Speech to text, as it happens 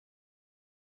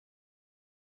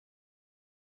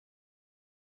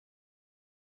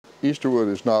Easterwood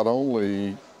is not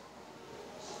only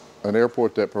an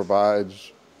airport that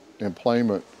provides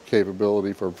employment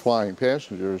capability for flying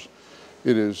passengers,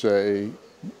 it is an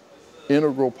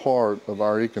integral part of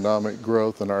our economic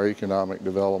growth and our economic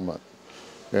development.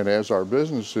 And as our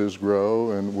businesses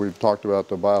grow, and we've talked about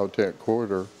the biotech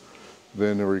corridor,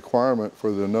 then the requirement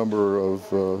for the number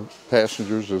of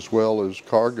passengers as well as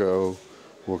cargo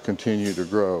will continue to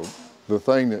grow. The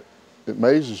thing that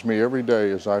amazes me every day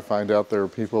is I find out there are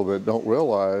people that don't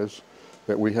realize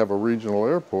that we have a regional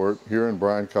airport here in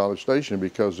Bryan College Station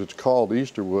because it's called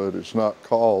Easterwood. It's not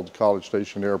called College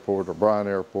Station Airport or Bryan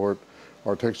Airport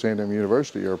or Texas A&M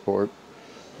University Airport.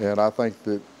 And I think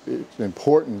that it's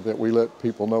important that we let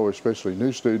people know, especially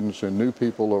new students and new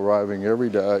people arriving every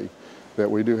day, that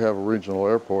we do have a regional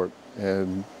airport.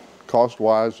 And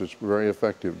cost-wise, it's very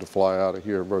effective to fly out of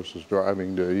here versus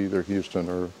driving to either Houston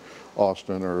or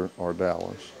Austin or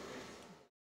Dallas.